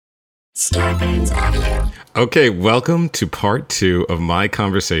Scarpins Audio. Okay, welcome to part 2 of my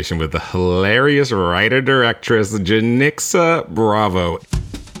conversation with the hilarious writer-directress Janixa Bravo.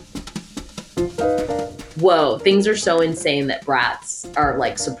 Whoa, things are so insane that brats are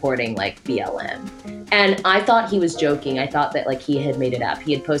like supporting like BLM. And I thought he was joking. I thought that like he had made it up.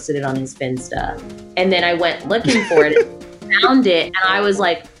 He had posted it on his Finsta. And then I went looking for it, found it, and I was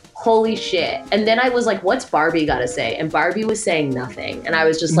like, holy shit. And then I was like, what's Barbie got to say? And Barbie was saying nothing. And I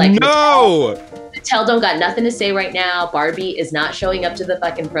was just like, no! Mattel don't got nothing to say right now. Barbie is not showing up to the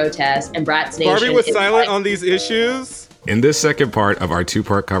fucking protest. And Bratz Nation Barbie was silent on these issues? In this second part of our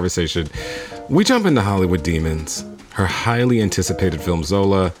 2-part conversation, we jump into Hollywood Demons, her highly anticipated film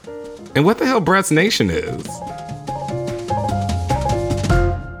Zola, and what the hell Bratz Nation is.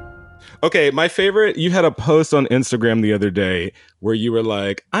 Okay, my favorite, you had a post on Instagram the other day where you were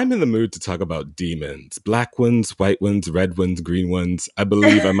like, I'm in the mood to talk about demons. Black ones, white ones, red ones, green ones. I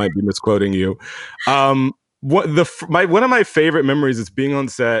believe I might be misquoting you. One of my favorite memories is being on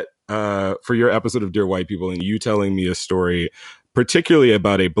set for your episode of Dear White People and you telling me a story, particularly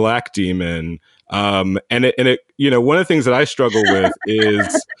about a black demon. And it, you know, one of the things that I struggle with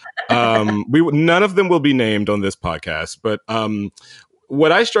is none of them will be named on this podcast, but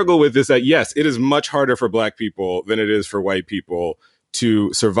what I struggle with is that, yes, it is much harder for black people than it is for white people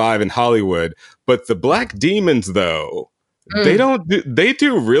to survive in Hollywood. But the black demons, though, they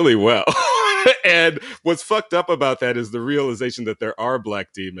do really well. And what's fucked up about that is the realization that there are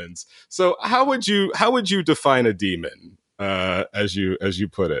black demons. So how would you define a demon as you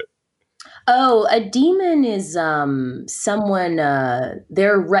put it? Oh, a demon is someone,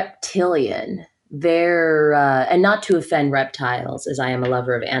 they're reptilian. They're and not to offend reptiles, as I am a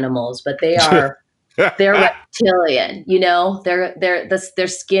lover of animals, but they're reptilian. You know, their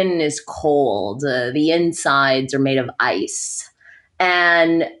skin is cold. The insides are made of ice,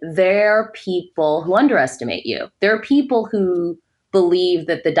 and they're people who underestimate you. They're people who believe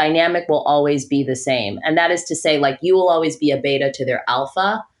that the dynamic will always be the same, and that is to say, like, you will always be a beta to their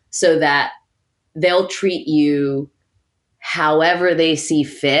alpha, so that they'll treat you however they see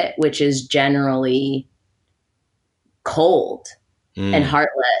fit, which is generally cold and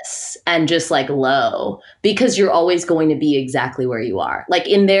heartless and just like low, because you're always going to be exactly where you are. Like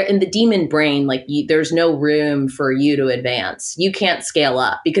in the demon brain, like there's no room for you to advance. You can't scale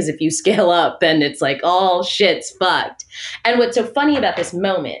up, because if you scale up, then it's like, oh, shit's fucked. And what's so funny about this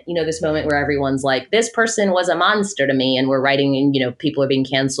moment, you know, this moment where everyone's like, this person was a monster to me, and we're writing, and, you know, people are being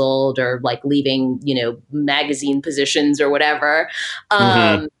canceled or like leaving, you know, magazine positions or whatever,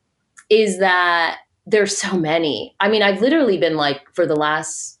 is that there's so many. I mean, I've literally been like, for the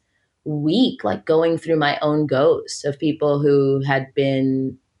last week, like going through my own ghosts of people who had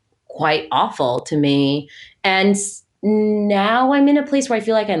been quite awful to me. And now I'm in a place where I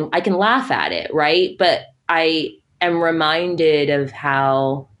feel like I can laugh at it, right? But I am reminded of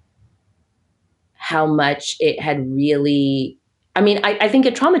how much it had really, I mean, I think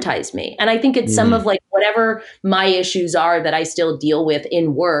it traumatized me. And I think it's some of like whatever my issues are that I still deal with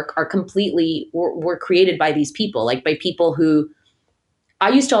in work are completely, were created by these people, like by people who, I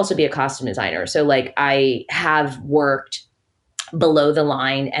used to also be a costume designer. So like I have worked below the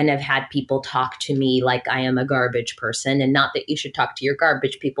line and have had people talk to me like I am a garbage person, and not that you should talk to your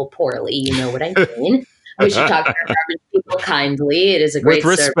garbage people poorly. You know what I mean? We should talk to our garbage people kindly. It is a great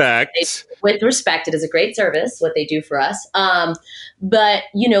with respect. Service. With respect, it is a great service, what they do for us. But,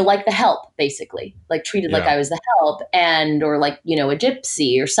 you know, like the help, basically, like treated like I was the help, and, or like, you know, a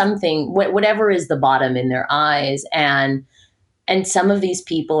gypsy or something, whatever is the bottom in their eyes. And some of these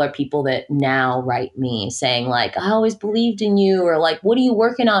people are people that now write me saying like, I always believed in you, or like, what are you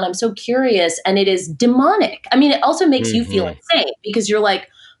working on? I'm so curious. And it is demonic. I mean, it also makes you feel insane, because you're like,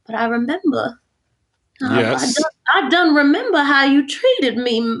 but I remember. Yes. I done remember how you treated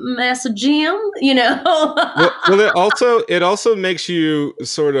me, Master Jim, you know? well, it also makes you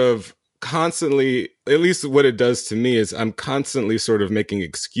sort of constantly, at least what it does to me is I'm constantly sort of making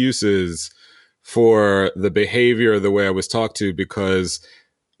excuses for the behavior, the way I was talked to, because,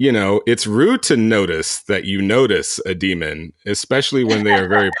 you know, it's rude to notice that you notice a demon, especially when they are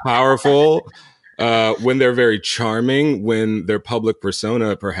very powerful, when they're very charming, when their public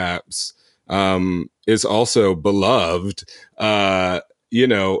persona perhaps is also beloved. You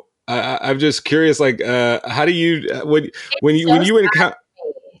know, I'm just curious, like, how do you, when you encounter,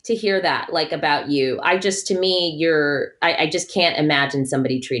 to hear that, like, about you, I just can't imagine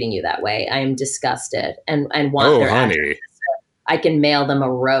somebody treating you that way. I am disgusted and want their honey. I can mail them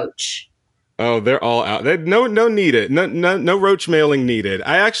a roach. Oh, they're all out. No needed. No roach mailing needed.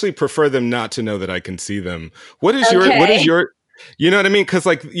 I actually prefer them not to know that I can see them. What is You know what I mean? Because,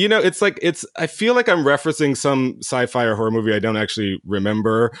 like, you know, I feel like I'm referencing some sci-fi or horror movie I don't actually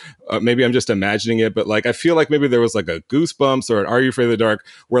remember. Maybe I'm just imagining it, but like, I feel like maybe there was like a Goosebumps or an Are You Afraid of the Dark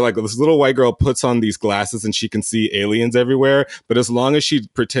where like this little white girl puts on these glasses and she can see aliens everywhere. But as long as she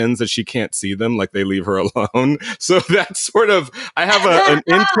pretends that she can't see them, like they leave her alone. So that's sort of, I have an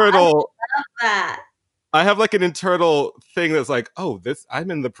internal, that. I have like an internal thing that's like, oh,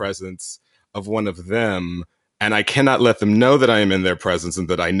 I'm in the presence of one of them, and I cannot let them know that I am in their presence, and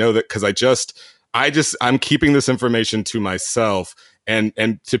that I know that because I'm keeping this information to myself and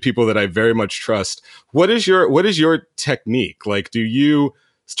to people that I very much trust. What is your technique? Like, do you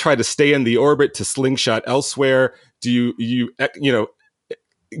try to stay in the orbit to slingshot elsewhere? Do you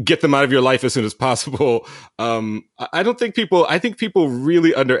get them out of your life as soon as possible? I don't think I think people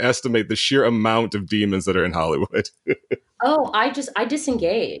really underestimate the sheer amount of demons that are in Hollywood. Oh, I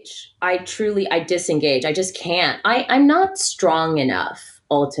disengage. I disengage. I just can't. I'm not strong enough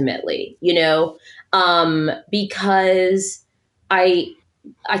ultimately, because I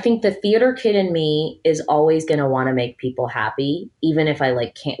I think the theater kid in me is always going to want to make people happy, even if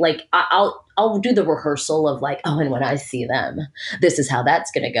I can't. I'll do the rehearsal of oh, and when I see them, this is how that's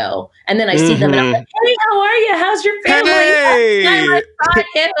going to go. And then I see them, and I'm like, hey, how are you? How's your family? Hey!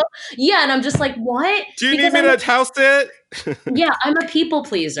 Yeah, and I'm just like, what? Do you need me to house it? Yeah, I'm a people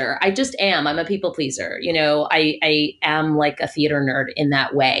pleaser. I just am. I'm a people pleaser. I am like a theater nerd in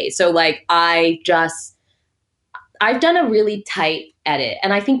that way. So I've done a really tight edit.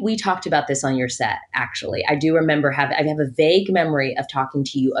 And I think we talked about this on your set, actually. I do remember I have a vague memory of talking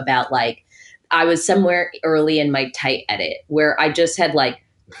to you about I was somewhere early in my tight edit where I just had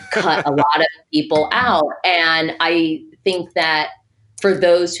cut a lot of people out. And I think that for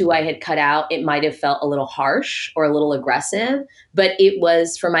those who I had cut out, it might have felt a little harsh or a little aggressive, but it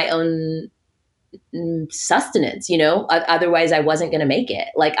was for my own sustenance, otherwise I wasn't going to make it.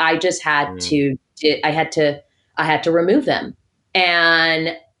 I just had I had to remove them.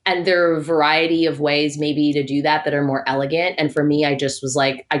 And there are a variety of ways maybe to do that are more elegant. And for me, I just was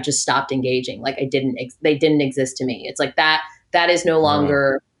I just stopped engaging. They didn't exist to me. It's that is no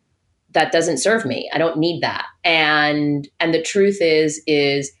longer, that doesn't serve me. I don't need that. And the truth is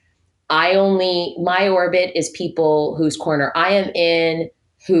my orbit is people whose corner I am in,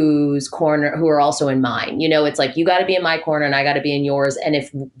 who are also in mine. It's you got to be in my corner and I got to be in yours. And if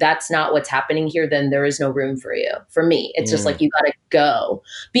that's not what's happening here, then there is no room for you. For me, it's just you got to go,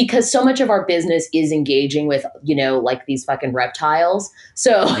 because so much of our business is engaging with, these fucking reptiles.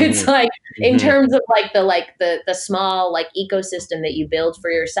 So it's in terms of the small ecosystem that you build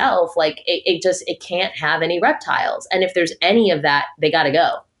for yourself, it can't have any reptiles. And if there's any of that, they got to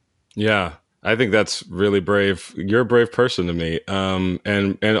go. Yeah. I think that's really brave. You're a brave person to me,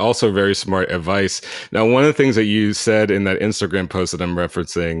 and also very smart advice. Now, one of the things that you said in that Instagram post that I'm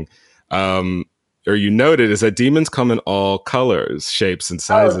referencing, or you noted, is that demons come in all colors, shapes, and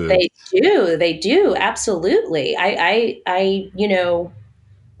sizes. Oh, they do, absolutely.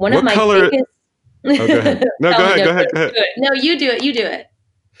 One of my color? biggest. Oh, go ahead. No, go ahead. No, you do it. You do it.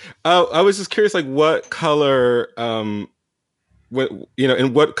 I was just curious, what color?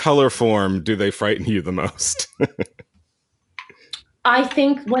 In what color form do they frighten you the most? I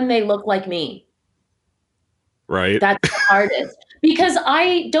think when they look like me. Right. That's the hardest, because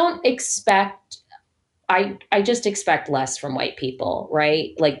I just expect less from white people,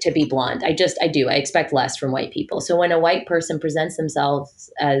 right? To be blunt, I do. I expect less from white people. So when a white person presents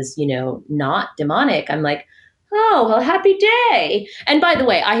themselves as, not demonic, I'm like, oh, well, happy day. And by the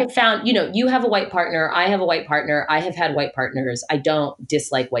way, I have found, you have a white partner. I have a white partner. I have had white partners. I don't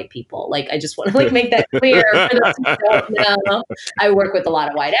dislike white people. I just want to make that clear. For those who don't know. I work with a lot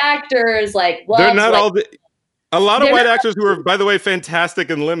of white actors. They're not all a lot of white actors who are, by the way, fantastic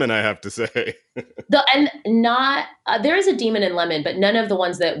in Lemon, I have to say. There is a demon in Lemon, but none of the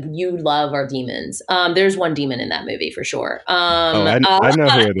ones that you love are demons. There's one demon in that movie for sure. I know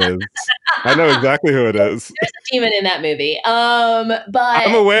who it is. I know exactly who it is. There's a demon in that movie. But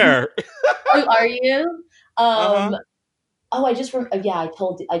I'm aware. Are you? Uh-huh. Oh, I told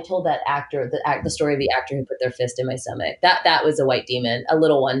that actor the story of the actor who put their fist in my stomach. That was a white demon, a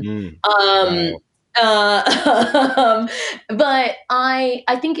little one. Wow. But I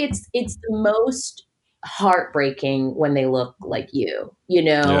think it's the most heartbreaking when they look like you,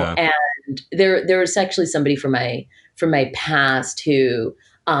 Yeah. And there was actually somebody from my past who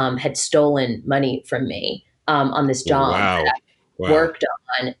had stolen money from me on this job that I worked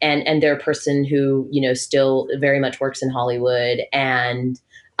on, and they're a person who still very much works in Hollywood, and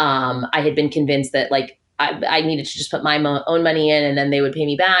I had been convinced that I needed to just put my own money in, and then they would pay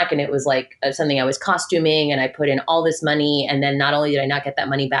me back. And it was like something I was costuming, and I put in all this money. And then not only did I not get that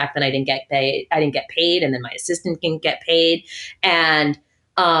money back, then I didn't get paid. And then my assistant didn't get paid. And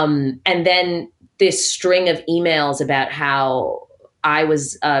then this string of emails about how I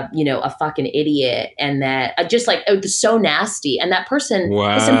was, a fucking idiot, and that just like, it was so nasty. And that person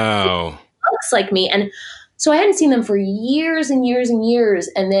looks like me. And so I hadn't seen them for years and years and years.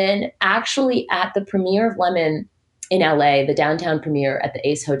 And then actually at the premiere of Lemon in LA, the downtown premiere at the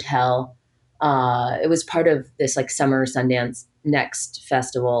Ace Hotel, it was part of this like summer Sundance Next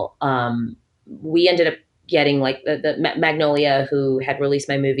festival. We ended up getting like the Magnolia, who had released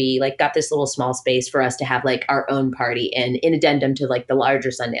my movie, like got this little small space for us to have like our own party in addendum to like the larger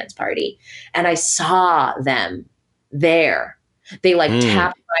Sundance party. And I saw them there. They like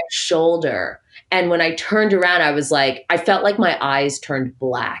tapped my shoulder. And when I turned around, I was like, I felt like my eyes turned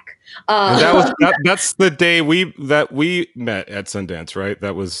black. That's the day we met at Sundance, right?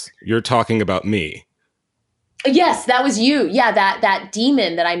 You're talking about me. Yes, that was you. Yeah, that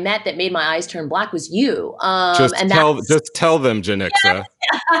demon that I met that made my eyes turn black was you. Just tell them, Janixa.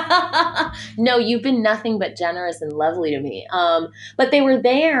 No, you've been nothing but generous and lovely to me. But they were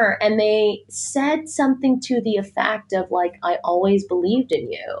there, and they said something to the effect of like, I always believed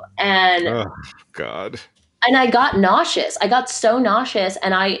in you. And oh God. And I got nauseous. I got so nauseous.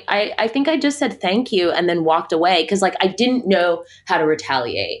 And I think I just said thank you and then walked away, because like I didn't know how to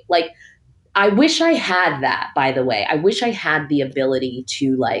retaliate. Like, I wish I had that, by the way. I wish I had the ability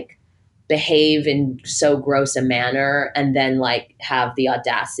to like behave in so gross a manner and then like have the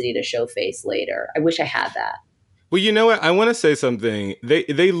audacity to show face later. I wish I had that. Well, you know what? I want to say something.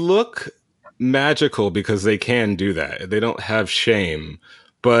 They look magical because they can do that. They don't have shame,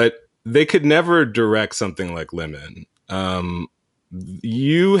 but they could never direct something like Lemon.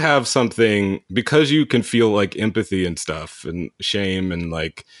 You have something, because you can feel like empathy and stuff and shame, and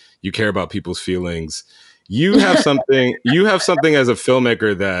like you care about people's feelings. You have something. You have something as a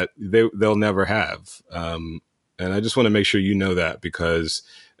filmmaker that they'll never have. And I just want to make sure you know that, because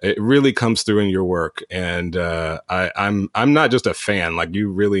it really comes through in your work. And I'm not just a fan. Like, you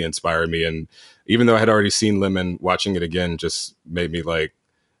really inspire me. And even though I had already seen Lemon, watching it again just made me like,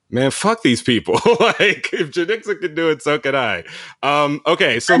 man, fuck these people. Like, if Janixa could do it, so could I.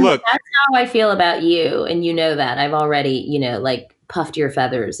 Okay, so look. That's how I feel about you. And you know that. I've already, like, puffed your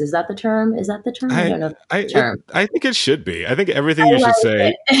feathers. Is that the term? I don't know the term. I think it should be. I think everything you should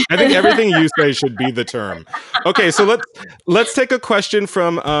say. I think everything you say should be the term. Okay, so let's take a question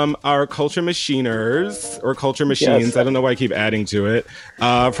from our culture machiners or culture machines. Yes. I don't know why I keep adding to it.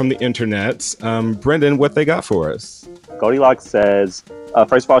 From the internet. Brendan, what they got for us? Goldilocks says,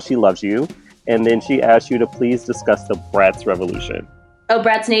 first of all, she loves you. And then she asks you to please discuss the Bratz Revolution. Oh,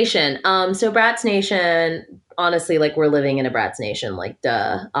 Bratz Nation. So Bratz Nation, honestly, like, we're living in a Bratz Nation, like,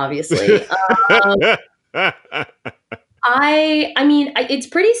 duh, obviously. I mean, it's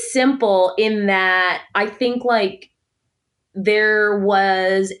pretty simple in that I think, like, there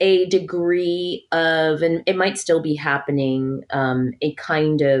was a degree of, and it might still be happening, a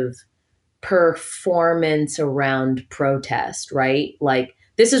kind of performance around protest, right? Like,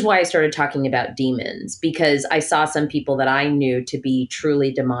 this is why I started talking about demons, because I saw some people that I knew to be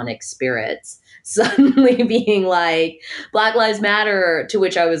truly demonic spirits suddenly being like, Black Lives Matter, to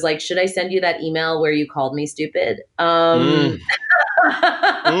which I was like, should I send you that email where you called me stupid? Should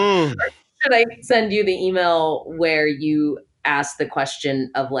I send you the email where you asked the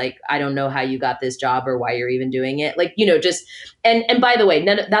question of like, I don't know how you got this job or why you're even doing it? Like, just, and by the way,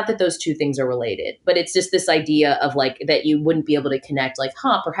 not that those two things are related, but it's just this idea of like, that you wouldn't be able to connect, like,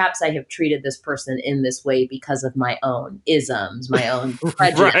 perhaps I have treated this person in this way because of my own isms, my own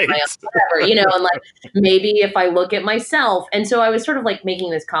prejudice, right. My own whatever, and like, maybe if I look at myself. And so I was sort of like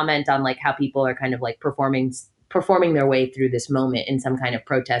making this comment on like how people are kind of like performing their way through this moment in some kind of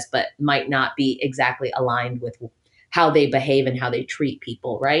protest, but might not be exactly aligned with how they behave and how they treat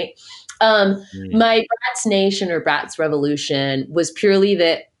people, right? My Bratz Nation or Bratz Revolution was purely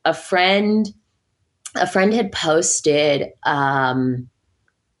that a friend had posted Bratz,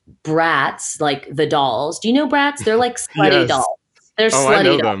 like the dolls. Do you know Bratz? They're like slutty dolls. They're slutty I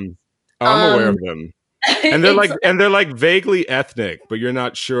know dolls. them. I'm aware of them. And they're like vaguely ethnic, but you're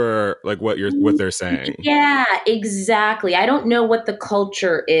not sure like what they're saying. Yeah, exactly. I don't know what the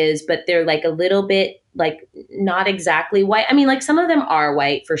culture is, but they're like a little bit like not exactly white. I mean, like some of them are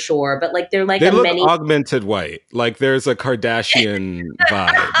white for sure, but like they look augmented white. Like there's a Kardashian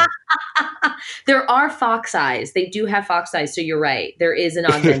vibe. There are fox eyes. They do have fox eyes, so you're right. There is an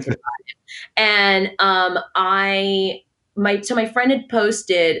augmented vibe. And my friend had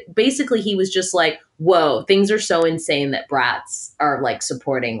posted, basically he was just like, whoa, things are so insane that brats are like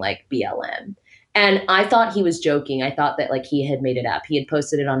supporting like BLM. And I thought he was joking. I thought that like he had made it up. He had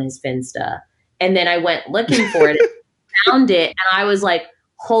posted it on his Finsta. And then I went looking for it, found it, and I was like,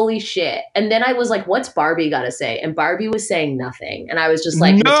 holy shit. And then I was like, what's Barbie got to say? And Barbie was saying nothing. And I was just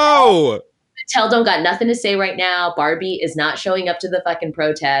like, no, Mattel don't got nothing to say right now. Barbie is not showing up to the fucking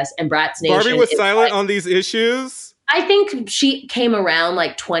protest. And Bratz Nation Barbie was silent like, on these issues. I think she came around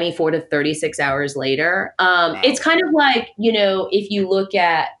like 24 to 36 hours later. Wow. It's kind of like, you know, if you look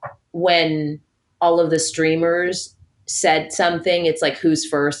at when all of the streamers said something, it's like who's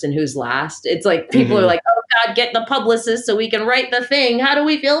first and who's last. It's like people are like, oh God, get the publicist so we can write the thing. How do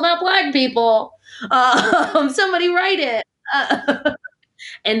we feel about Black people? Somebody write it.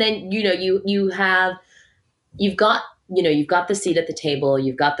 And then, you know, you've got the seat at the table,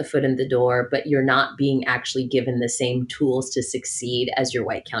 you've got the foot in the door, but you're not being actually given the same tools to succeed as your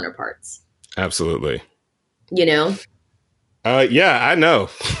white counterparts. Absolutely. You know? Yeah, I know.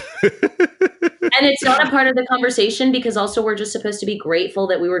 And it's not a part of the conversation because also we're just supposed to be grateful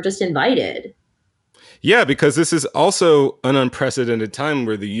that we were just invited. Yeah, because this is also an unprecedented time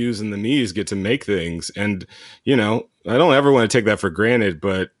where the yous and the me's get to make things. And, you know, I don't ever want to take that for granted,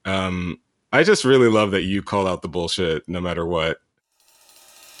 but I just really love that you call out the bullshit no matter what.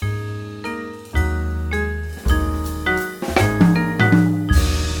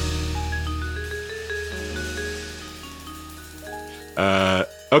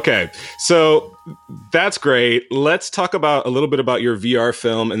 Okay, so that's great. Let's talk about a little bit about your VR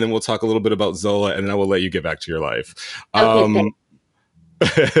film, and then we'll talk a little bit about Zola, and then I will let you get back to your life. Okay.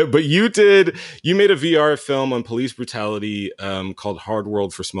 But you made a VR film on police brutality called Hard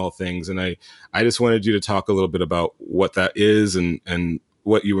World for Small Things, and I just wanted you to talk a little bit about what that is and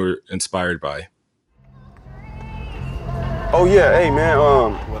what you were inspired by. Oh yeah, hey man,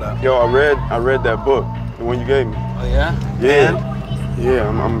 What up? yo, I read that book, the one you gave me. Oh yeah? Yeah. Yeah,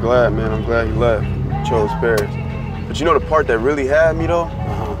 I'm glad, man. I'm glad he left. Chose Paris. But you know the part that really had me though?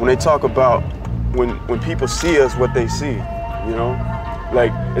 When they talk about when people see us, what they see, you know?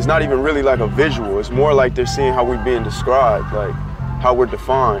 Like, it's not even really like a visual. It's more like they're seeing how we're being described, like how we're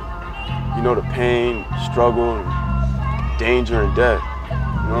defined. You know, the pain, struggle, and danger, and death. You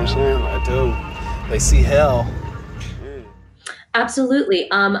know what I'm saying? I do. They see hell. Yeah. Absolutely.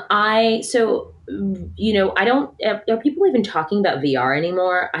 Are people even talking about VR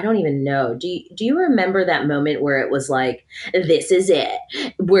anymore? I don't even know. Do you remember that moment where it was like, this is it.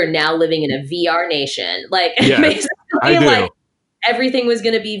 We're now living in a VR nation. Like, Yeah, basically, I do. like everything was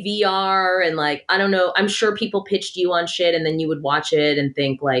going to be VR. And like, I don't know, I'm sure people pitched you on shit and then you would watch it and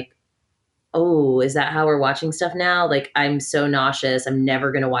think like, oh, is that how we're watching stuff now? Like, I'm so nauseous. I'm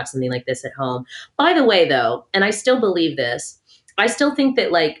never going to watch something like this at home. By the way, though, and I still believe this, I still think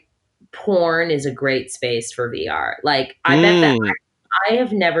that like porn is a great space for VR. Like, I bet that I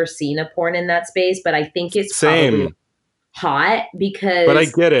have never seen a porn in that space, but I think it's probably Same. hot because. But I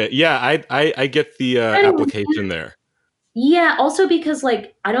get it. Yeah, I get the application there. Yeah, also because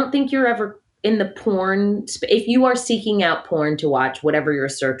like I don't think you're ever in the porn if you are seeking out porn to watch whatever your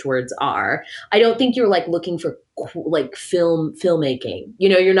search words are, I don't think you're like looking for like filmmaking. You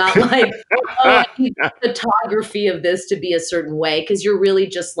know, you're not like, oh, I need the photography of this to be a certain way, because you're really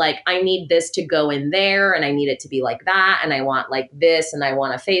just like, I need this to go in there and I need it to be like that and I want like this and I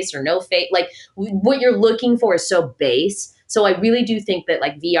want a face or no face. Like what you're looking for is so base. So I really do think that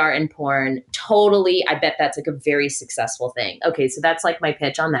like VR and porn, totally, I bet that's like a very successful thing. Okay, so that's like my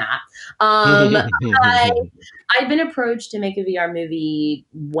pitch on that. I've been approached to make a VR movie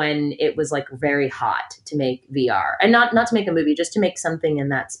when it was like very hot to make VR, and not to make a movie, just to make something in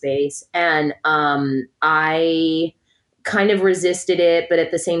that space. And I kind of resisted it, but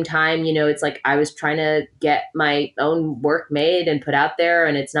at the same time, you know, it's like I was trying to get my own work made and put out there,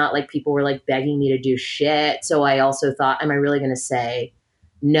 and it's not like people were like begging me to do shit. So I also thought, am I really going to say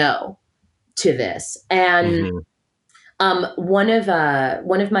no to this? And one of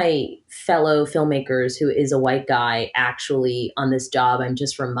my fellow filmmakers, who is a white guy, actually on this job, I'm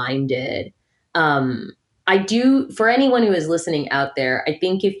just reminded, I do, for anyone who is listening out there, I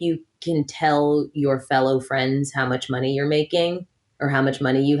think if you can tell your fellow friends how much money you're making or how much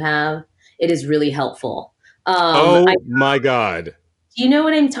money you have, it is really helpful. My God. Do you know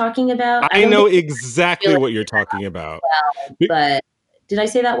what I'm talking about? I know exactly what you're talking about. Well, but did I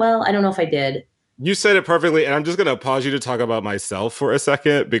say that well? I don't know if I did. You said it perfectly, and I'm just going to pause you to talk about myself for a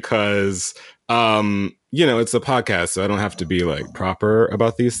second because, you know, it's a podcast, so I don't have to be like proper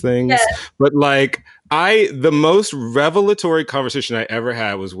about these things. Yeah. But like, The most revelatory conversation I ever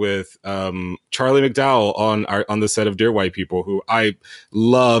had was with Charlie McDowell on the set of Dear White People, who I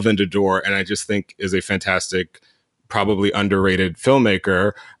love and adore, and I just think is a fantastic, probably underrated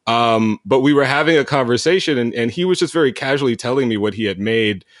filmmaker. But we were having a conversation, and he was just very casually telling me what he had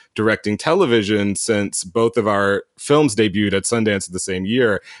made directing television since both of our films debuted at Sundance the same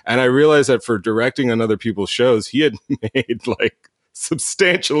year. And I realized that for directing on other people's shows, he had made like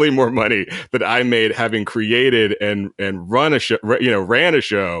substantially more money than I made having created and run a show, ran a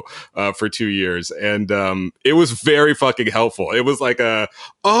show for 2 years. And it was very fucking helpful. It was like okay.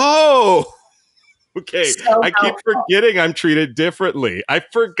 So I keep forgetting I'm treated differently. I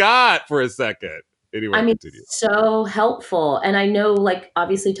forgot for a second. Anyway, I mean, continue. so helpful. And I know, like,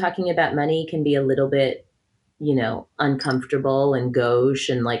 obviously talking about money can be a little bit, uncomfortable and gauche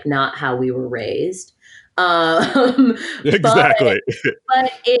and like not how we were raised. Exactly.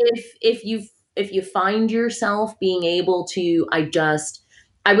 But if you find yourself being able to, I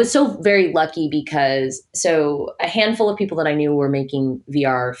was so very lucky because a handful of people that I knew were making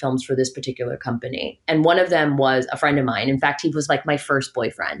VR films for this particular company. And one of them was a friend of mine. In fact, he was like my first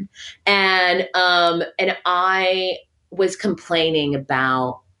boyfriend. And I was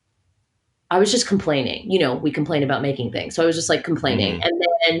just complaining, we complain about making things. So I was just like complaining. And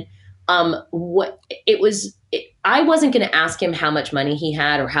then I wasn't going to ask him how much money he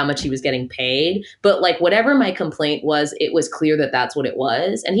had or how much he was getting paid, but like whatever my complaint was, it was clear that that's what it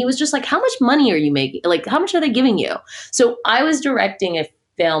was. And he was just like, how much money are you making? Like, how much are they giving you? So I was directing a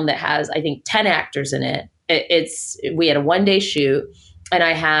film that has, I think, 10 actors in it. We had a 1-day shoot and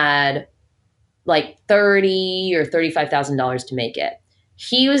I had like $30,000 or $35,000 to make it.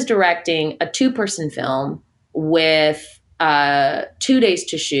 He was directing a 2-person film with 2 days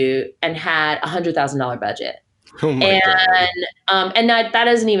to shoot and had $100,000 budget. Oh my God. And that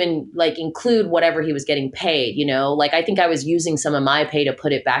doesn't even like include whatever he was getting paid, like I think I was using some of my pay to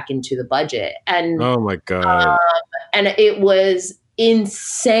put it back into the budget. And oh my God. And it was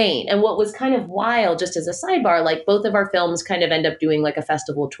insane. And what was kind of wild, just as a sidebar, like both of our films kind of end up doing like a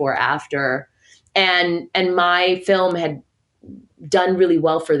festival tour after. And my film had done really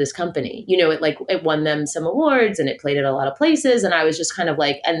well for this company. It won them some awards and it played at a lot of places. And I was just kind of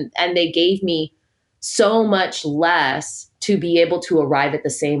like, and they gave me so much less to be able to arrive at the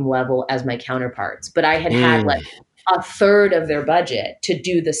same level as my counterparts. But I had like a third of their budget to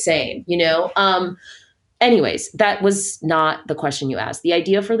do the same, Anyways, that was not the question you asked. The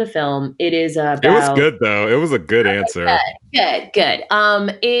idea for the film, it is about... It was good, though. It was a good answer. Good.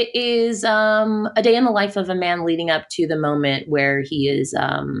 It is a day in the life of a man leading up to the moment where he is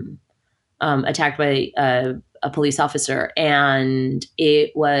attacked by a police officer. And it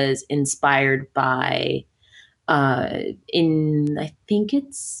was inspired by, I think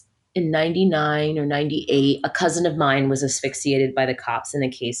it's in 99 or 98, a cousin of mine was asphyxiated by the cops in a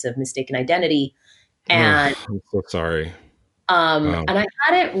case of mistaken identity. And I'm so sorry. And I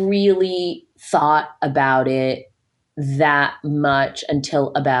hadn't really thought about it that much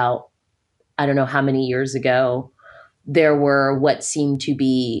until about, I don't know how many years ago, there were what seemed to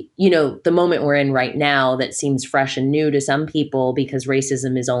be, the moment we're in right now that seems fresh and new to some people because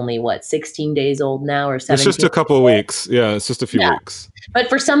racism is only 16 days old now or 17. It's just a couple of weeks. Yeah, it's just a few weeks. But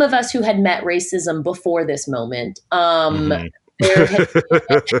for some of us who had met racism before this moment,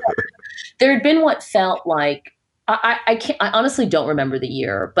 there had been what felt like, I honestly don't remember the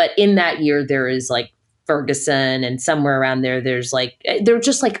year, but in that year there is like Ferguson, and somewhere around there, they're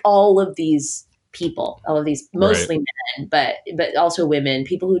just like all of these people, all of these mostly men, but also women,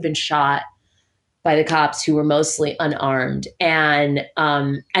 people who'd been shot by the cops who were mostly unarmed. And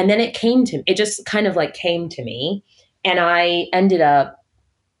then it just kind of like came to me, and I ended up,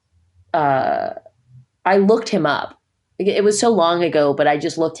 I looked him up. It was so long ago, but I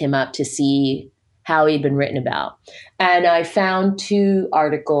just looked him up to see how he'd been written about. And I found 2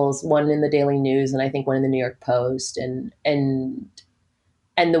 articles, one in the Daily News and I think one in the New York Post. And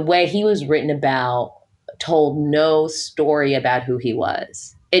the way he was written about told no story about who he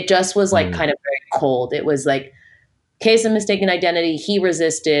was. It just was like kind of very cold. It was like case of mistaken identity. He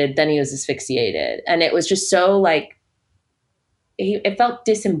resisted, then he was asphyxiated. And it was just so like, it felt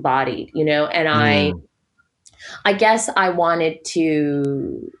disembodied, and I guess I wanted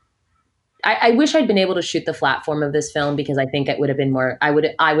to, I wish I'd been able to shoot the flat form of this film because I think it would have been more, I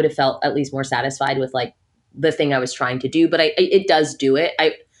would have felt at least more satisfied with like the thing I was trying to do, but it does do it.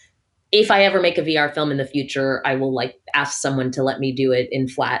 If I ever make a VR film in the future, I will like ask someone to let me do it in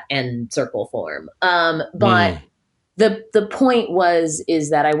flat and circle form. But the point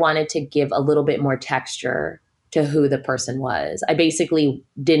is that I wanted to give a little bit more texture to who the person was. I basically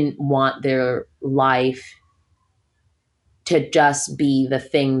didn't want their life to just be the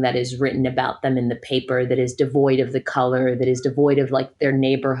thing that is written about them in the paper, that is devoid of the color, that is devoid of like their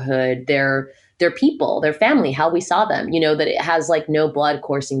neighborhood, their people, their family, how we saw them, that it has like no blood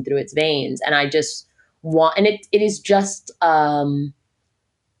coursing through its veins. And I just want, and it is just,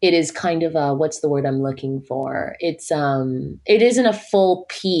 it is kind of a, what's the word I'm looking for? It isn't a full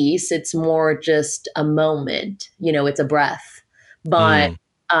piece. It's more just a moment, it's a breath, but,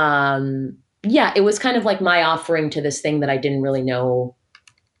 yeah, it was kind of like my offering to this thing that I didn't really know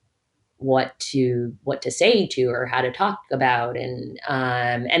what to say to or how to talk about. And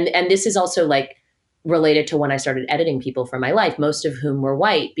this is also like related to when I started editing people from my life, most of whom were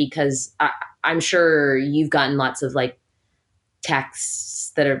white, because I'm sure you've gotten lots of like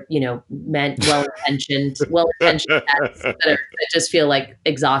texts that are, meant well-intentioned texts that just feel like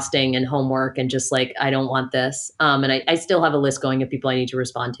exhausting and homework and just like, I don't want this. And I still have a list going of people I need to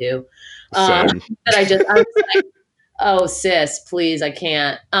respond to. That I was like, oh sis, please, I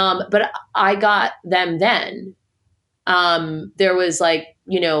can't. But I got them then. There was like,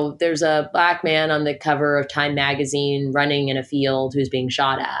 there's a Black man on the cover of Time magazine running in a field who's being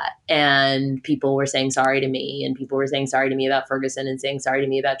shot at, and people were saying sorry to me, and people were saying sorry to me about Ferguson, and saying sorry to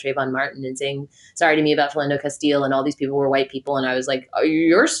me about Trayvon Martin, and saying sorry to me about Philando Castile, and all these people were white people, and I was like, oh,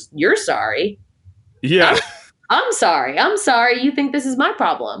 you're sorry? Yeah. I'm sorry. You think this is my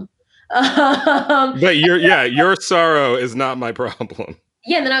problem? But your sorrow is not my problem.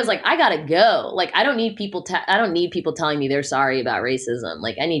 Yeah, and then I was like, I gotta go. Like, I don't need people telling me they're sorry about racism.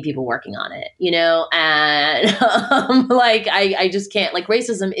 Like, I need people working on it, And like, I just can't. Like,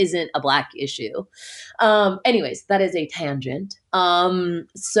 racism isn't a Black issue. Anyways, that is a tangent.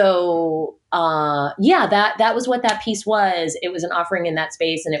 So that was what that piece was. It was an offering in that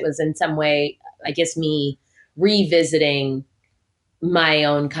space, and it was in some way, I guess, me revisiting my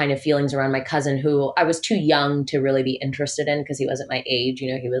own kind of feelings around my cousin, who I was too young to really be interested in because he wasn't my age.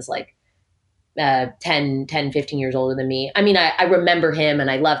 He was like 10, 15 years older than me. I mean, I remember him and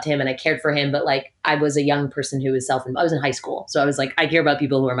I loved him and I cared for him, but like I was a young person who was I was in high school. So I was like, I care about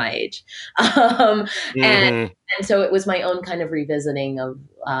people who are my age. And so it was my own kind of revisiting of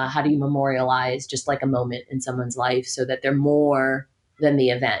how do you memorialize just like a moment in someone's life so that they're more than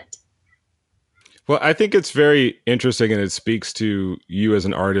the event. Well, I think it's very interesting, and it speaks to you as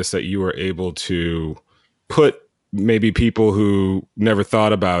an artist that you were able to put maybe people who never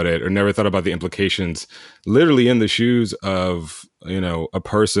thought about it or never thought about the implications literally in the shoes of, a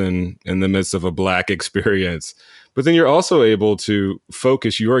person in the midst of a Black experience. But then you're also able to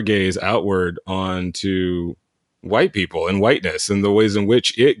focus your gaze outward onto white people and whiteness and the ways in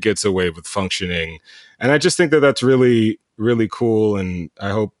which it gets away with functioning. And I just think that that's really, really cool. And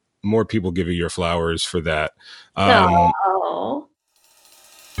I hope more people give you your flowers for that. Oh.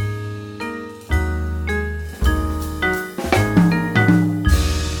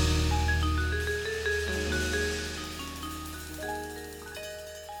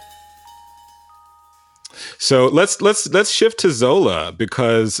 So let's shift to Zola,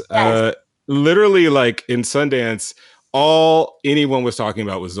 because Yes. Literally, like in Sundance, all anyone was talking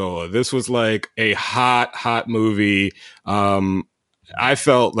about was Zola. This was like a hot movie. I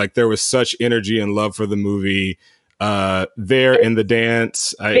felt like there was such energy and love for the movie there in the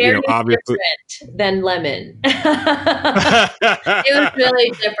dance. Obviously different than Lemon. It was really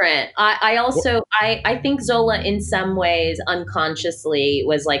different. I think Zola in some ways unconsciously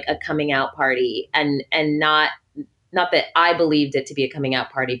was like a coming out party, and not that I believed it to be a coming out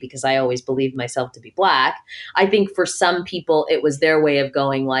party because I always believed myself to be Black. I think for some people it was their way of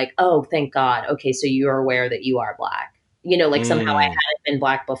going like, oh, thank God. Okay, so you're aware that you are Black. Like somehow I hadn't been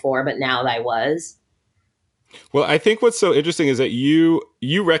Black before, but now that I was. Well, I think what's so interesting is that you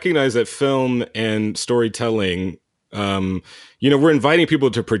recognize that film and storytelling, we're inviting people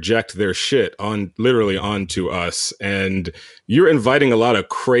to project their shit literally onto us. And you're inviting a lot of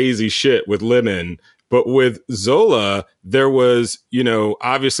crazy shit with Lemon. But with Zola, there was,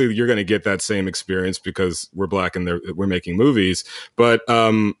 obviously you're going to get that same experience because we're Black and we're making movies. But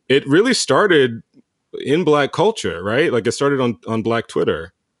it really started in Black culture, right? Like it started on Black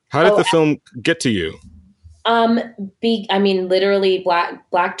Twitter. How did the film get to you? Literally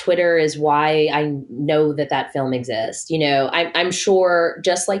Black Twitter is why I know that film exists. I'm sure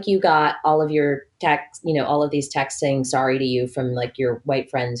just like you got all of your text, all of these texts saying sorry to you from like your white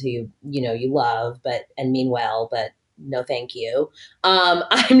friends who you love, and mean well, but no, thank you.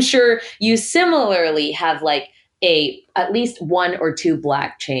 I'm sure you similarly have like at least one or two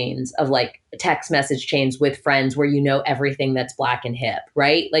Black chains of like text message chains with friends where everything that's Black and hip,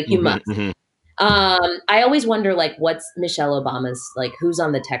 right? Like you must. I always wonder, like, what's Michelle Obama's, like, who's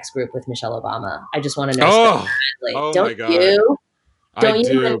on the text group with Michelle Obama? I just want to know so Oh, badly. oh Don't my God. you? Don't I you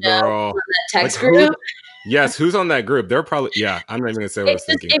do, even know girl. who's on that text Like, group? Yes, who's on that group? They're probably, I'm not even gonna say what I was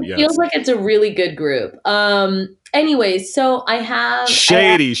thinking. It Yes. feels like it's a really good group. Anyways, so I have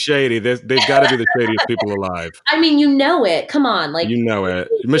Shady. They've got to be the shadiest people alive. I mean, you know it. Come on, like, You know it.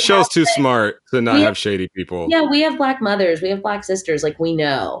 Michelle's too smart to not have shady people. Yeah, we have Black mothers, we have Black sisters. Like, we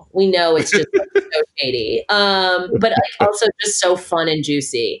know it's just like, so shady. But like, also just so fun and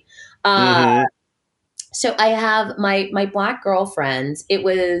juicy. So I have my Black girlfriends. It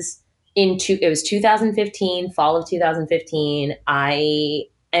was 2015, fall of 2015. I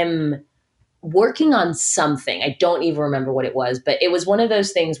am working on something. I don't even remember what it was, but it was one of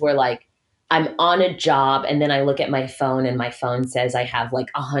those things where, like, I'm on a job and then I look at my phone and my phone says I have like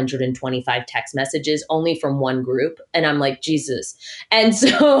 125 text messages only from one group. And I'm like, Jesus. And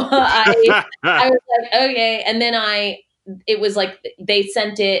so I was like, okay. And then it was like, they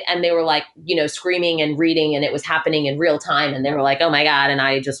sent it and they were like, screaming and reading, and it was happening in real time. And they were like, oh my God. And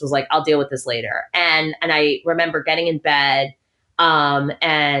I just was like, I'll deal with this later. And I remember getting in bed and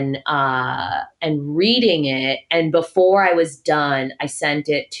reading it. And before I was done, I sent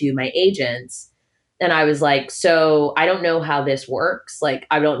it to my agents, and I was like, so I don't know how this works. Like,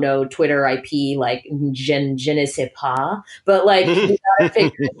 I don't know Twitter IP, like, je ne sais pas, but like, we gotta figure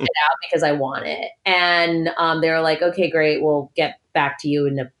this shit out because I want it. And they were like, okay, great. We'll get back to you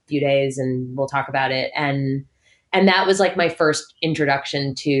in a few days and we'll talk about it. And that was like my first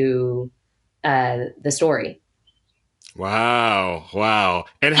introduction to the story. Wow.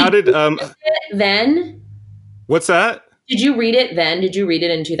 And how did then? What's that? Did you read it then? Did you read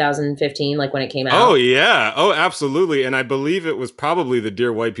it in 2015, like when it came out? Oh yeah. Oh, absolutely. And I believe it was probably the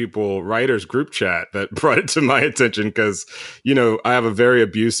Dear White People writers group chat that brought it to my attention because, I have a very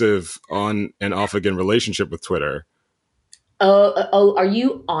abusive on and off again relationship with Twitter. Oh, are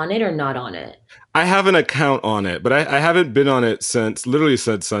you on it or not on it? I have an account on it, but I haven't been on it since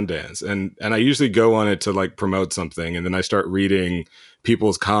Sundance. And I usually go on it to like promote something. And then I start reading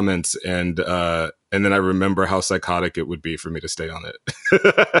people's comments and then I remember how psychotic it would be for me to stay on it.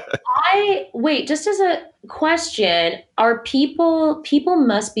 Wait, just as a question, are people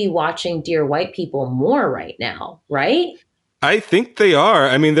must be watching Dear White People more right now, right? I think they are.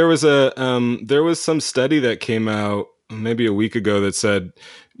 I mean, there was some study that came out maybe a week ago that said,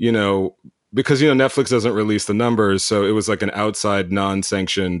 because Netflix doesn't release the numbers, so it was like an outside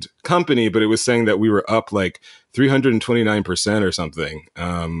non-sanctioned company, but it was saying that we were up like 329% or something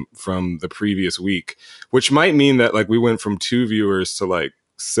from the previous week, which might mean that like we went from 2 viewers to like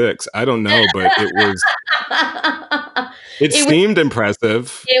 6. I don't know, but it seemed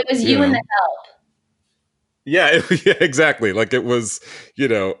impressive. It was you and the help. Yeah, exactly. Like it was,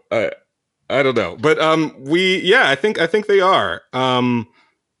 I don't know, but I think they are.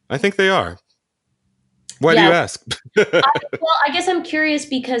 I think they are. Why do you ask? I guess I'm curious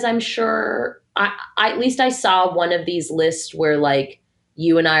because I'm sure at least I saw one of these lists where like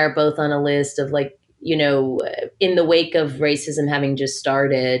you and I are both on a list of like, in the wake of racism having just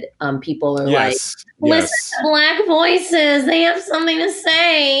started, people are like, listen to Black voices. They have something to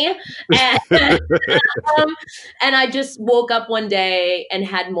say. And I just woke up one day and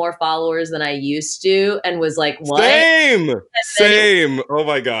had more followers than I used to and was like, what? Same. Oh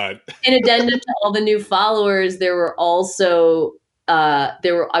my God. In addendum to all the new followers, there were also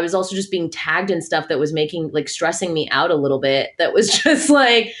I was also just being tagged in stuff that was stressing me out a little bit. That was just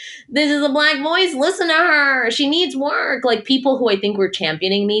like, this is a Black voice. Listen to her. She needs work. Like people who I think were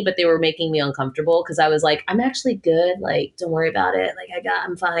championing me, but they were making me uncomfortable because I was like, I'm actually good. Like, don't worry about it. Like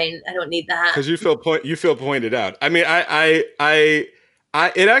I'm fine. I don't need that. Because you feel pointed out. I mean, it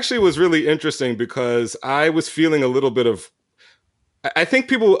actually was really interesting because I was feeling a little bit of, I think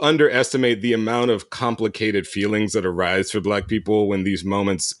people underestimate the amount of complicated feelings that arise for Black people when these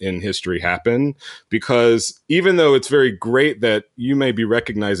moments in history happen, because even though it's very great that you may be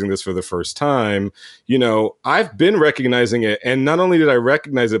recognizing this for the first time, I've been recognizing it. And not only did I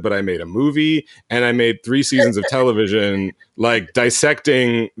recognize it, but I made a movie and I made 3 seasons of television, like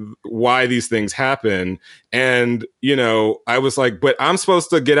dissecting why these things happen. And, I was like, but I'm supposed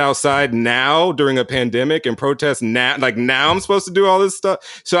to get outside now during a pandemic and protest now. Like now I'm supposed to do all this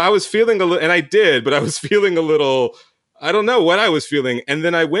stuff. So I was feeling a little, and I did, but I was feeling a little, I don't know what I was feeling. And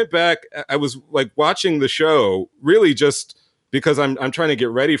then I went back, I was like watching the show really just because I'm trying to get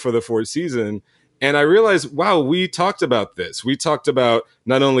ready for the 4th season. And I realized, wow, we talked about this. We talked about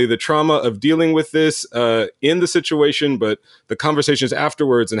not only the trauma of dealing with this in the situation, but the conversations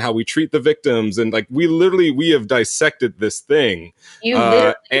afterwards and how we treat the victims. And like, we have dissected this thing. You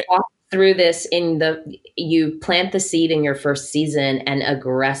literally walked through this you plant the seed in your first season and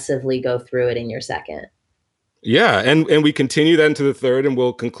aggressively go through it in your second. Yeah, and we continue that into the third, and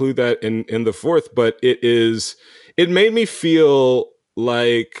we'll conclude that in the fourth. But it made me feel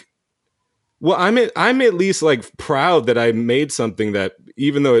like, well, I'm at least like proud that I made something that,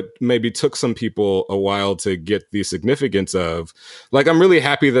 even though it maybe took some people a while to get the significance of, like, I'm really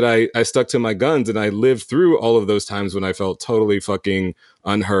happy that I stuck to my guns and I lived through all of those times when I felt totally fucking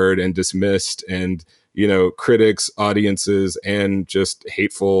unheard and dismissed, and, you know, critics, audiences, and just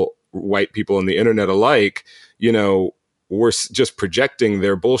hateful white people on the internet alike, you know, were just projecting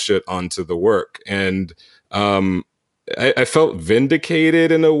their bullshit onto the work. And, I felt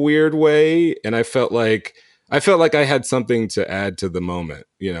vindicated in a weird way, and I felt like I had something to add to the moment,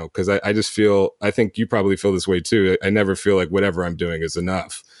 you know, because I just feel, I think you probably feel this way too. I never feel like whatever I'm doing is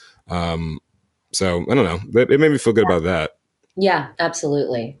enough. So I don't know. It made me feel good about that. Yeah,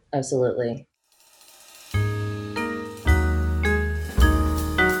 absolutely, absolutely.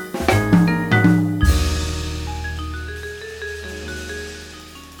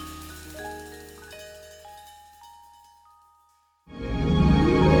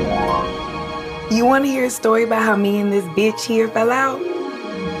 You want to hear a story about how me and this bitch here fell out?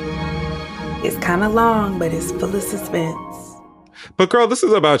 It's kind of long, but it's full of suspense. But girl, this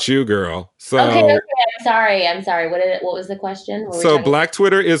is about you, girl. So okay. I'm sorry. What was the question? So Black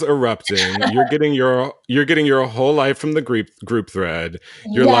Twitter is erupting. You're getting your whole life from the group thread.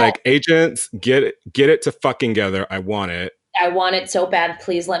 You're like, agents, get it to fucking together. I want it. I want it so bad.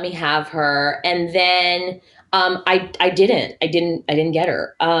 Please let me have her. And then I didn't get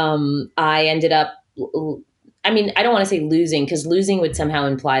her. I ended up, I mean, I don't want to say losing, because losing would somehow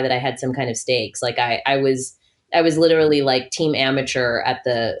imply that I had some kind of stakes. Like I was literally like team amateur at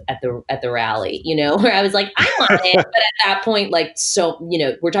the rally, you know, where I was like, I want it. But at that point, like, so, you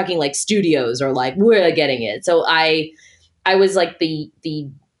know, we're talking like studios are like, we're getting it. So I was like the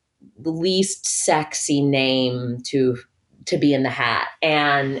least sexy name to be in the hat.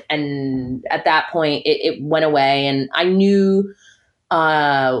 And at that point it went away, and I knew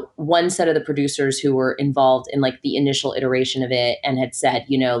one set of the producers who were involved in like the initial iteration of it, and had said,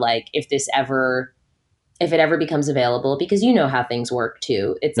 you know, like, if it ever becomes available, because you know how things work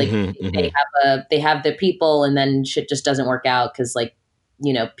too. It's like they have the people, and then shit just doesn't work out because, like,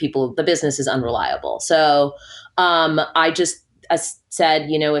 you know, the business is unreliable. So I just said,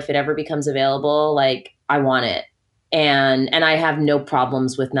 you know, if it ever becomes available, like, I want it. And I have no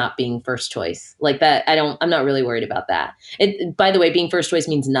problems with not being first choice like that. I'm not really worried about that. By the way, being first choice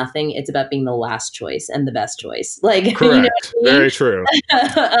means nothing. It's about being the last choice and the best choice. Like, correct. You know what I mean? Very true.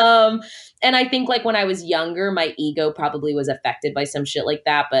 And I think, like, when I was younger, my ego probably was affected by some shit like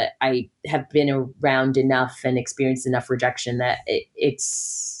that. But I have been around enough and experienced enough rejection that it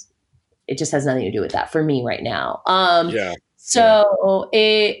just has nothing to do with that for me right now. So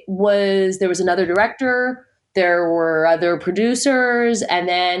there was another director. There were other producers, and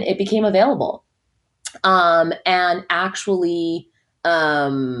then it became available. And actually,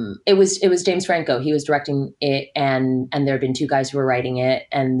 it was James Franco. He was directing it, and there had been two guys who were writing it.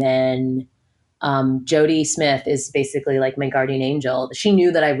 And then Jodie Smith is basically like my guardian angel. She knew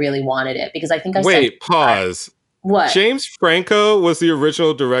that I really wanted it, because I think pause. What? James Franco was the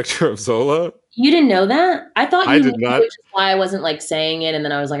original director of Zola? You didn't know that? I thought you did not. Which is why I wasn't like saying it, and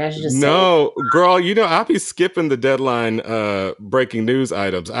then I was like, I should just say it. Girl, you know, I'll be skipping the deadline breaking news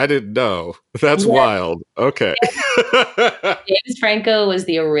items. I didn't know. That's wild. Okay. James Franco was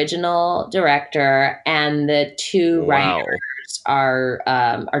the original director, and the two writers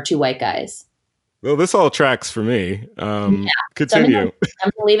are two white guys. Well, this all tracks for me. Continue. I'm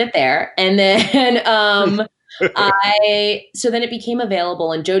gonna leave it there. And then so then it became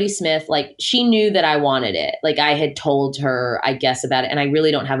available, and Jodie Smith, like, she knew that I wanted it. Like, I had told her, I guess, about it, and I really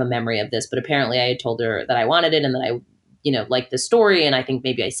don't have a memory of this, but apparently I had told her that I wanted it and that I, you know, liked the story, and I think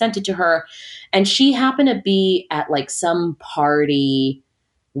maybe I sent it to her. And she happened to be at like some party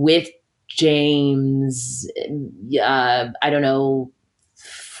with James, I don't know,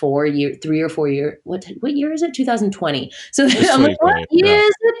 3 or 4 years. What year is it? 2020. So I'm like, what year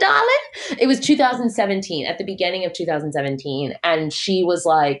is it, darling? It was 2017, at the beginning of 2017. And she was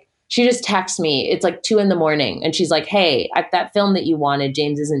like, she just texted me. It's like 2 a.m. and she's like, hey, that film that you wanted,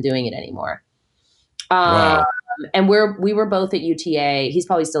 James isn't doing it anymore. Wow. And we were both at UTA. He's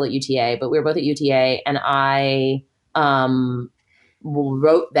probably still at UTA, but we were both at UTA, and I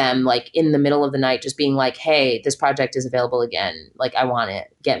wrote them like in the middle of the night, just being like, hey, this project is available again. Like, I want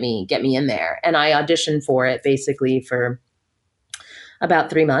it. Get me in there. And I auditioned for it basically for about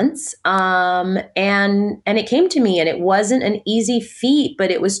 3 months. And it came to me, and it wasn't an easy feat,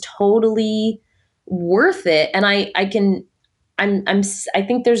 but it was totally worth it. And I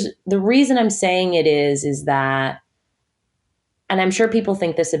think there's the reason I'm saying it is that, and I'm sure people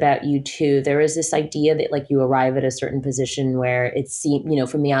think this about you too. There is this idea that like you arrive at a certain position where it seems,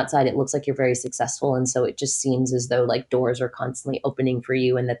 from the outside, it looks like you're very successful. And so it just seems as though like doors are constantly opening for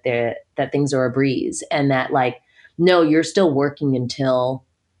you and that things are a breeze, and that like, no, you're still working until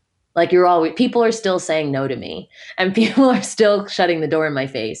like people are still saying no to me, and people are still shutting the door in my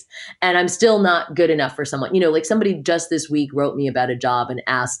face, and I'm still not good enough for someone, like somebody just this week wrote me about a job and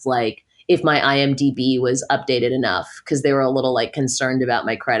asked like, if my IMDb was updated enough, because they were a little like concerned about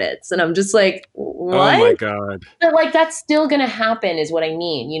my credits. And I'm just like, what? Oh my God. But like, that's still going to happen is what I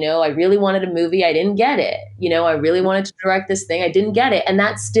mean. I really wanted a movie. I didn't get it. I really wanted to direct this thing. I didn't get it. And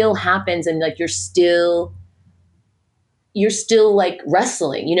that still happens. And like, you're still like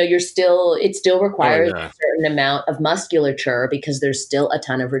wrestling, it still requires a certain amount of musculature because there's still a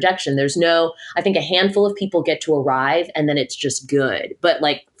ton of rejection. I think a handful of people get to arrive and then it's just good. But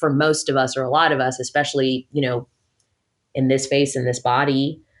like for most of us, or a lot of us, especially, in this face, in this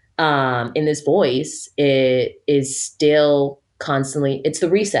body, in this voice, it is still constantly, it's the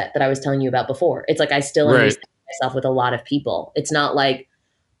reset that I was telling you about before. It's like, I still am resetting myself with a lot of people. It's not like,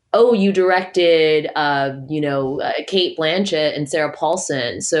 oh, you directed, Kate Blanchett and Sarah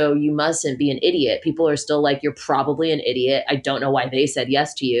Paulson, so you mustn't be an idiot. People are still like, you're probably an idiot. I don't know why they said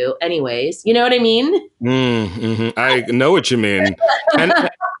yes to you. Anyways, you know what I mean? Mm-hmm. I know what you mean. And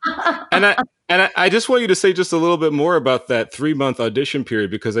I just want you to say just a little bit more about that 3-month audition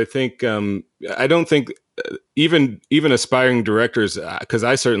period, because I think, I don't think even aspiring directors, because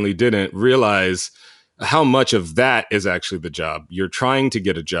I certainly didn't realize how much of that is actually the job. You're trying to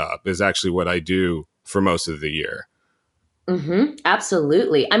get a job is actually what I do for most of the year. Mm-hmm.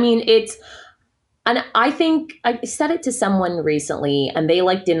 Absolutely. I mean, and I think I said it to someone recently and they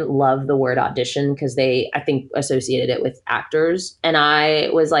like didn't love the word audition because I think associated it with actors. And I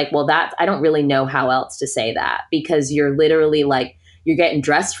was like, well, I don't really know how else to say that, because you're literally like, you're getting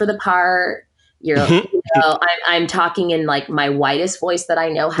dressed for the part. I'm talking in like my whitest voice that I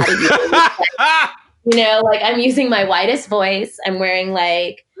know how to use. Like I'm using my whitest voice. I'm wearing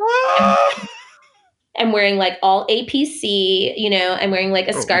like all APC, I'm wearing like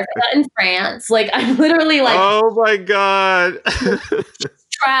a scarf out in France. Like I'm literally like, oh my God.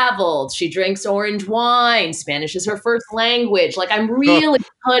 Traveled. She drinks orange wine. Spanish is her first language. Like I'm really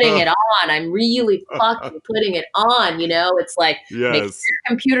putting it on. I'm really fucking putting it on. It's like, make sure your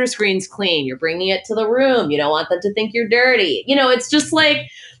computer screen's clean. You're bringing it to the room. You don't want them to think you're dirty. It's just like,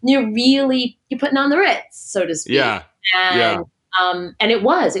 you're putting on the Ritz, so to speak. Yeah. And it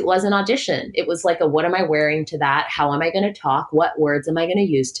was an audition. It was like what am I wearing to that? How am I going to talk? What words am I going to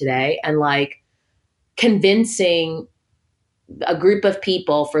use today? And like convincing a group of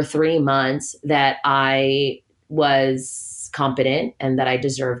people for 3 months that I was competent and that I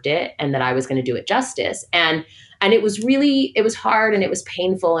deserved it and that I was going to do it justice. And it was hard and it was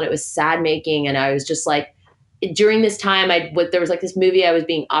painful and it was sad making. And I was just like, during this time, there was like this movie I was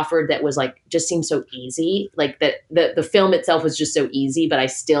being offered that was like, just seemed so easy. Like the film itself was just so easy, but I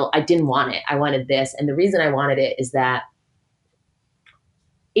didn't want it. I wanted this. And the reason I wanted it is that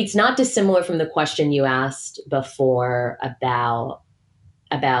it's not dissimilar from the question you asked before about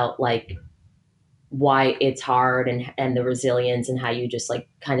like why it's hard and the resilience and how you just like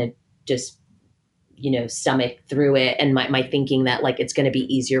kind of just, stomach through it. And my thinking that like, it's going to be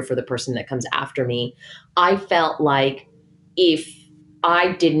easier for the person that comes after me. I felt like if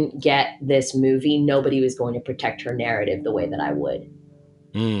I didn't get this movie, nobody was going to protect her narrative the way that I would.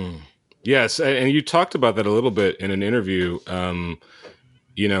 Yes. And you talked about that a little bit in an interview.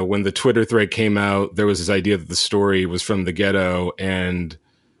 When the Twitter thread came out, there was this idea that the story was from the ghetto, and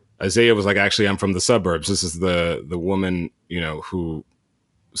Isaiah was like, actually, I'm from the suburbs. This is the woman, who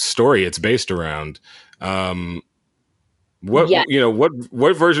story it's based around. What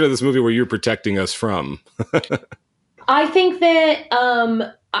version of this movie were you protecting us from? I think that, am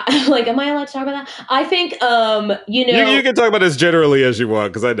I allowed to talk about that? I think, you can talk about it as generally as you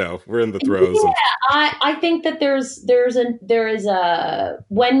want, because I know we're in the throes. Yeah, I think that there is a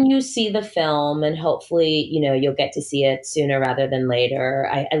when you see the film, and hopefully, you'll get to see it sooner rather than later.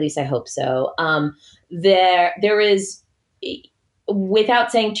 At least I hope so. There is,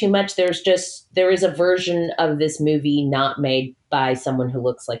 without saying too much, there is a version of this movie not made by someone who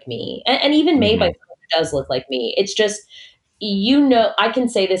looks like me, and even made by someone who does look like me. It's just, I can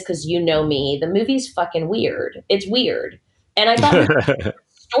say this because me. The movie's fucking weird. It's weird, and I thought the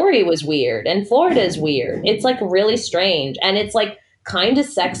story was weird, and Florida is weird. It's like really strange, and it's like kind of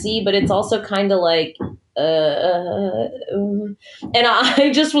sexy, but it's also kind of like, and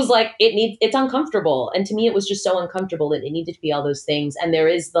I just was like, it's uncomfortable. And to me, it was just so uncomfortable that it needed to be all those things. And there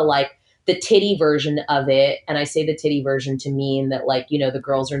is the titty version of it. And I say the titty version to mean that, like, you know, the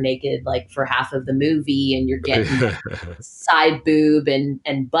girls are naked like for half of the movie and you're getting side boob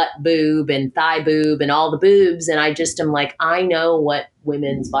and butt boob and thigh boob and all the boobs. And I just am like, I know what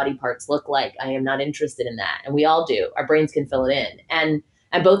women's body parts look like. I am not interested in that. And we all do. Our brains can fill it in. And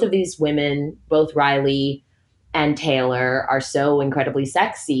both of these women, both Riley and Taylor, are so incredibly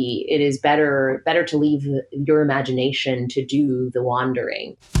sexy. It is better to leave your imagination to do the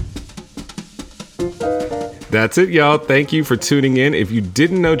wandering. That's it, y'all. Thank you for tuning in. If you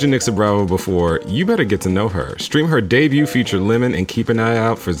didn't know Janixa Bravo before, you better get to know her. Stream her debut feature Lemon and keep an eye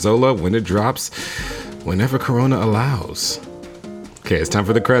out for Zola when it drops, whenever Corona allows. Okay, it's time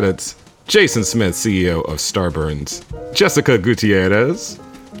for the credits. Jason Smith, CEO of Starburns. Jessica Gutierrez,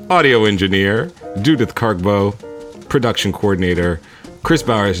 audio engineer. Judith Cargbo, production coordinator. Chris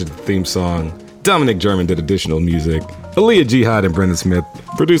Bowers did the theme song. Dominic German did additional music. Aaliyah Jihad and Brendan Smith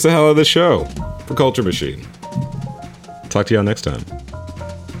produce the hell of the show for Culture Machine. Talk to y'all next time.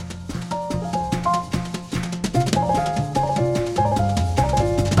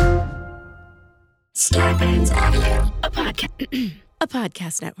 Starburns Audio, a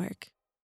podcast network.